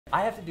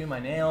I have to do my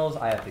nails,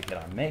 I have to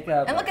get on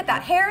makeup. And look at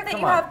that hair that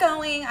you have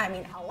going. I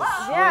mean, hello.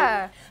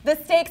 Yeah. The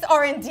stakes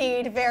are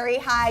indeed very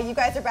high. You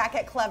guys are back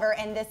at Clevver,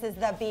 and this is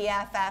the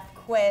BFF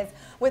quiz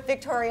with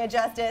Victoria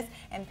Justice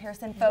and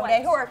Pierson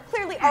Fode, who are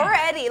clearly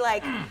already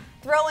like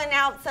throwing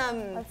out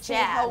some Let's see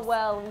how jabs.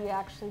 well we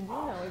actually do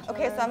know each other.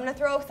 Okay, so I'm gonna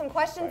throw some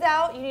questions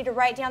out. You need to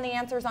write down the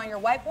answers on your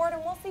whiteboard,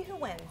 and we'll see who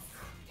wins.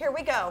 Here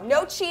we go.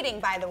 No cheating,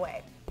 by the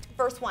way.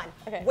 First one.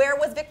 Okay. Where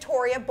was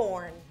Victoria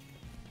born?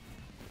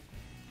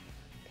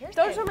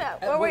 Don't show me.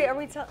 Oh, wait, are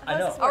we telling? I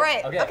know. All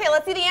right. Okay,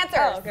 let's see the answers.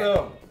 Oh, okay.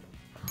 Boom.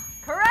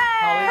 Correct.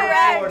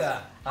 Correct.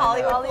 Florida.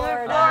 Hollywood,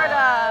 Florida.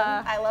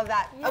 I love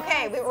that. Yes.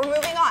 Okay, we're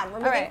moving on.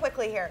 We're moving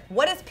quickly here.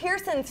 What is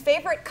Pierson's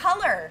favorite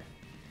color?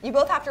 You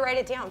both have to write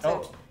it down.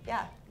 So,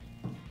 yeah.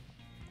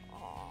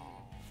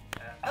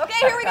 Okay,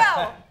 here we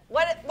go.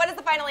 What is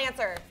the final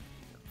answer?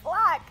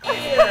 Black.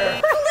 Clear.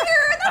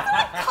 That's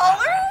not a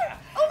color?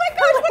 Oh my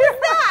gosh, what is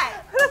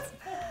that?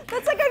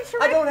 That's like a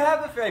trick. I don't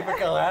have a favorite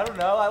color. I don't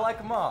know. I like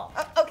them all.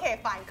 Okay,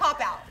 fine. Cop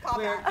out.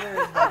 Clear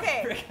is my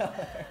Okay. favorite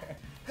color.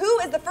 Who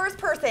is the first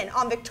person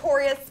on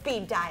Victoria's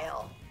speed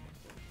dial?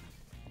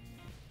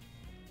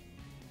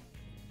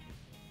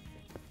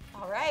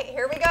 All right,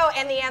 here we go.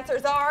 And the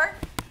answers are?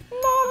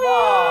 Mommy!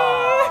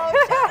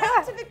 Oh, shout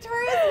out to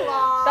Victoria's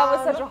mom. That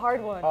was such a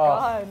hard one.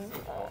 God.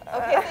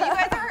 Okay, so you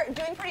guys are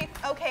doing pretty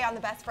okay on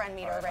the best friend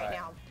meter right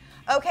now.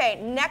 Okay,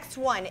 next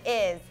one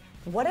is,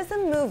 what is a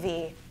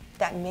movie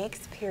that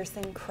makes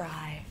Pierson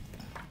cry?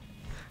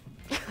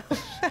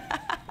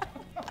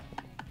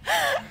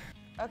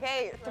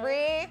 Okay,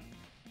 3,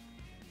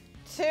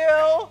 2,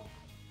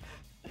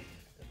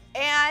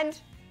 and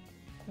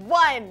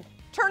 1.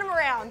 Turn them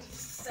around.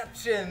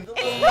 Inception.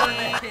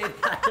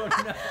 I don't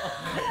know.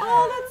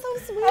 Oh, that's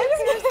so sweet,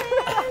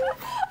 Pierson.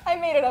 I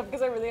made it up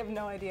because I really have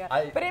no idea.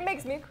 But it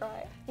makes me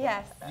cry.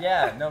 Yes.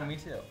 Yeah, no, me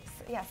too.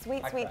 Yeah,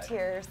 sweet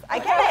tears. I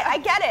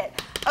get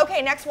it.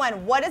 Okay, next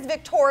one. What is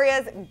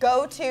Victoria's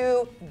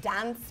go-to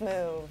dance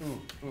move?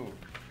 Ooh.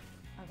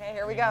 Okay,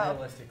 here we go.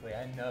 Realistically,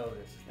 I know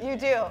this. You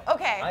do.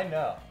 Okay. I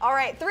know. All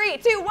right, 3,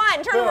 2,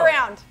 1. Turn them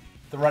around.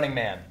 The Running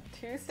Man.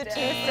 The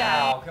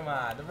two-step. Oh, come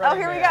on. The Running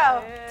Man. Here we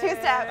go.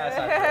 Two-step. That's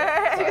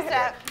not true.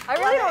 Two-step. I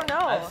really don't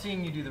know. I've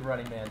seen you do the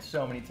Running Man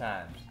so many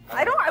times.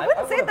 I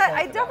wouldn't say that.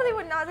 I definitely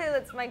would not say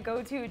that's my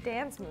go-to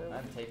dance move.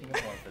 I'm taking a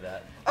point for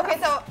that. Okay,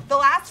 so the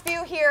last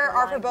few here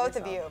are for both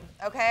of you,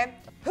 okay?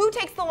 Who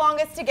takes the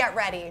longest to get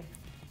ready?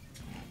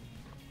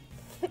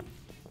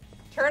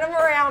 Turn them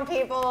around,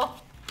 people.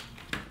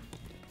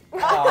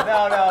 Oh,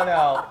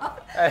 no.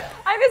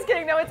 I'm just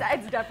kidding. No, it's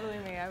definitely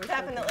me.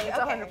 Definitely, It's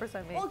okay.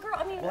 100% me. Well, girl,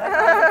 I mean,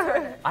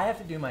 I have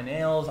to do my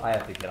nails, I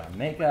have to get on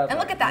makeup. and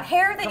look at that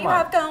hair that you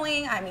have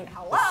going. I mean,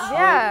 hello.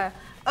 Yeah.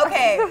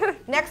 Okay,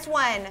 next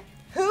one.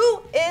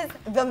 Who is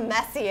the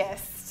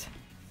messiest?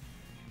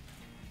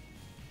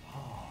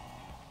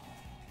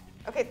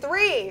 Okay,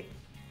 3,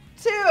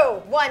 2,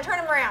 1. Turn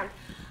them around.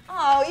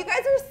 Oh, you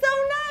guys are so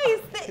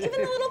nice. Even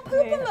the little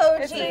poop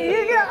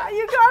emoji.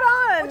 You got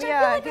on. Which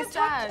Yeah, I feel like I've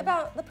talked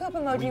about the poop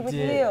emoji with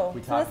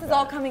you. So this is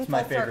all coming full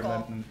circle. It's my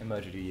favorite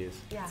emoji to use.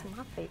 Yeah. It's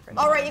my favorite.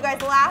 All right, you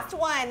guys, last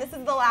one. This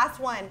is the last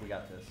one. We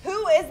got this.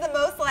 Who is the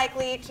most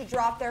likely to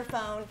drop their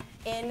phone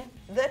in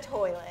the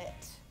toilet?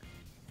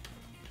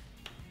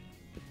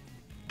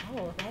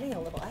 Oh, we're writing a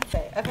little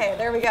essay. Okay,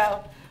 there we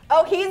go.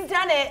 Oh, he's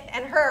done it,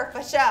 and her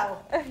for show.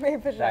 Me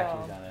for sure.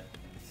 Actually done it.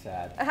 It's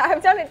sad.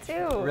 I've done it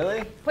too.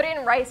 Really? Put it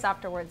in rice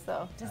afterwards,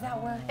 though. Does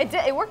that work? It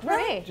did. It worked for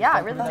me. Yeah,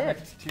 it really did.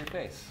 Next to your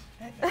face.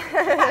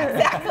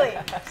 Exactly.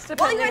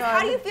 Well, you guys, how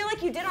do on- you feel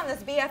like you did on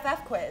this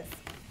BFF quiz?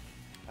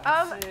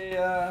 I'd say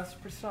it's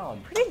pretty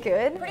solid. Pretty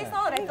good. Pretty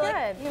solid. I feel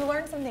like you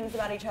learned some things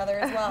about each other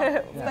as well.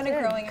 It's been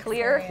a growing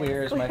experience.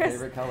 Clear is my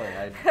favorite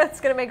color. That's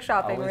gonna make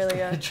shopping really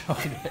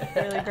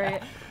really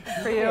great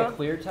for you.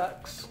 Clear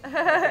tux.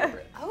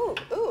 Oh,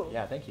 ooh.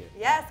 Yeah, thank you.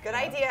 Yes, good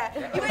idea.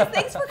 You guys,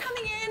 thanks for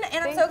coming in,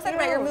 and I'm so excited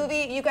about your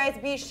movie. You guys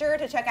be sure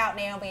to check out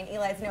Naomi and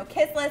Eli's No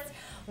Kiss List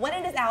when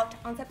it is out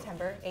on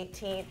September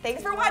 18th.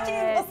 Thanks for watching.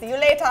 We'll see you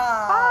later.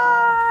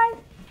 Bye.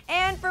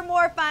 And for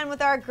more fun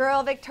with our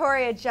girl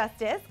Victoria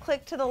Justice,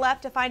 click to the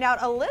left to find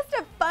out a list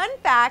of fun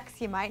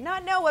facts you might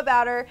not know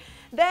about her.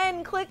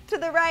 Then click to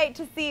the right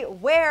to see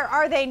Where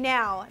Are They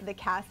Now? The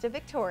cast of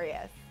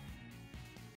Victorious.